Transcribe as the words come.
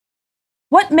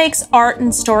What makes art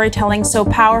and storytelling so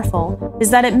powerful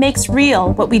is that it makes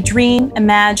real what we dream,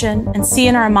 imagine, and see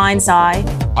in our mind's eye.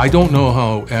 I don't know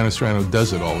how Anna Serrano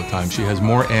does it all the time. She has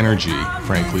more energy,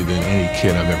 frankly, than any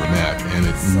kid I've ever met, and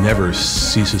it never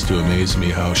ceases to amaze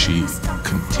me how she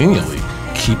continually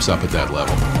keeps up at that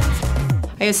level.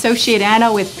 I associate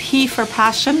Anna with P for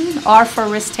passion, R for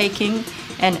risk-taking,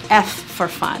 and F for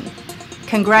fun.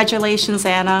 Congratulations,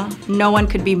 Anna. No one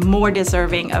could be more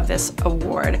deserving of this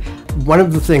award. One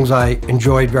of the things I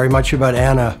enjoyed very much about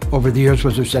Anna over the years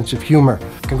was her sense of humor.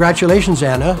 Congratulations,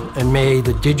 Anna, and may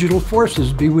the digital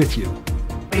forces be with you.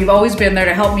 You've always been there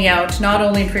to help me out, not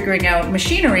only in figuring out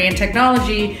machinery and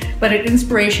technology, but an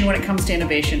inspiration when it comes to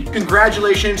innovation.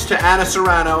 Congratulations to Anna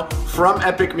Serrano from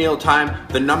Epic Mealtime,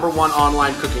 the #1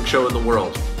 online cooking show in the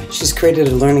world. She's created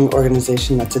a learning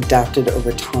organization that's adapted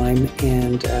over time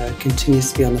and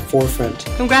continues to be on the forefront.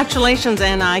 Congratulations,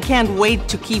 Anna. I can't wait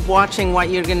to keep watching what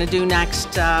you're going to do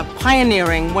next,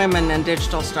 pioneering women in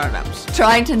digital startups.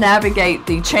 Trying to navigate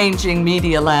the changing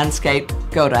media landscape,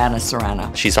 go to Anna Serrano.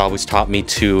 She's always taught me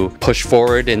to push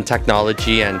forward in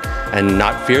technology and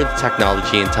not fear the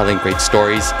technology and telling great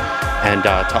stories and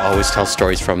to always tell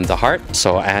stories from the heart.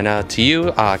 So Anna, to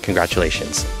you,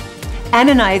 congratulations.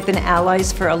 Anna and I have been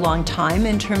allies for a long time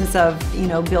in terms of,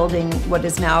 building what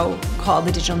is now called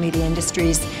the digital media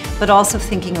industries, but also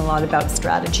thinking a lot about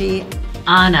strategy.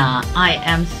 Anna, I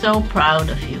am so proud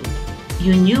of you.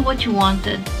 You knew what you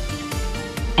wanted,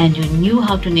 and you knew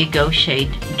how to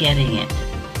negotiate getting it.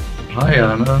 Hi,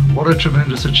 Anna. What a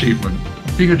tremendous achievement.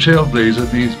 Being a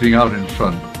trailblazer means being out in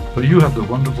front, but you have the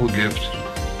wonderful gift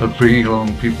of bringing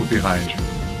along people behind you.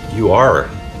 You are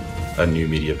a new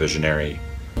media visionary.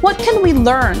 What can we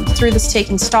learn through this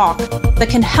taking stock that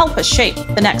can help us shape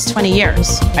the next 20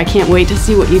 years? I can't wait to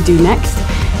see what you do next.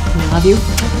 I love you,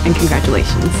 and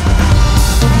congratulations.